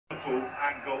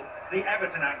angle, the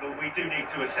Everton angle, we do need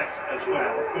to assess as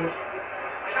well. Of course,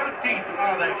 how deep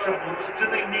are their troubles? Do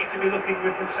they need to be looking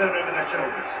with concern over their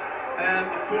shoulders?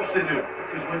 Of course they do,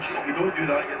 because if you don't do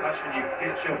that, that's when you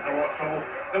get yourself in a lot of trouble.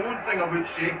 The one thing I would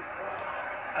say,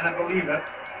 and I believe it,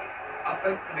 I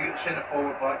think when they get the centre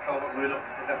forward back, Calvert-Lewin will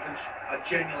make a difference. I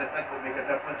genuinely think it will make a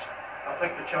difference. I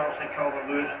think the Charleston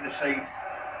Calvert-Lewin in the side,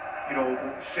 will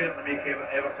certainly make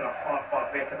Everton a far,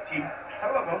 far better team.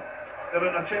 However, they're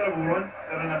in a terrible run.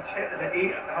 They're in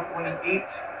they haven't won in 8,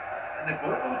 and they've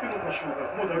got those good over their shoulders,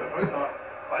 no doubt about that.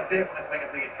 But I definitely think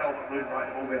if they get Calvert-Lewin back,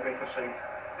 they will be a better side.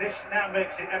 This now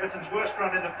makes it Everton's worst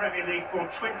run in the Premier League for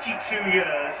 22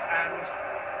 years, and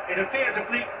it appears a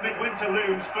bleak midwinter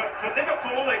looms, but for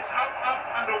Liverpool it's up, up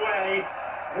and away.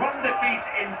 1 defeat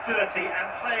in 30 and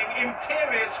playing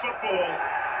imperious football.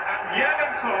 And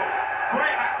Jurgen Klopp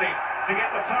quite happy to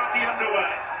get the party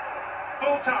underway.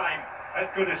 Full time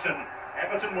at Goodison.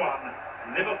 Everton 1,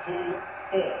 Liverpool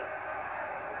 4.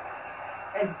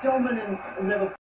 A dominant Liverpool.